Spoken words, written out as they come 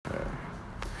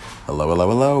Hello, hello,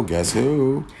 hello. Guess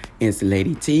who? It's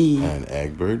Lady T. And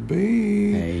Egbert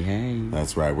B. Hey.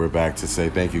 That's right. We're back to say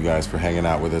thank you guys for hanging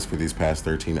out with us for these past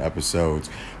 13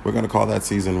 episodes. We're going to call that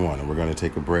season 1, and we're going to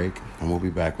take a break, and we'll be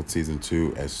back with season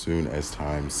 2 as soon as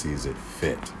time sees it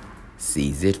fit.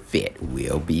 Sees it fit.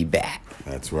 We'll be back.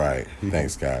 That's right.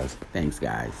 Thanks, guys. Thanks,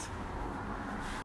 guys.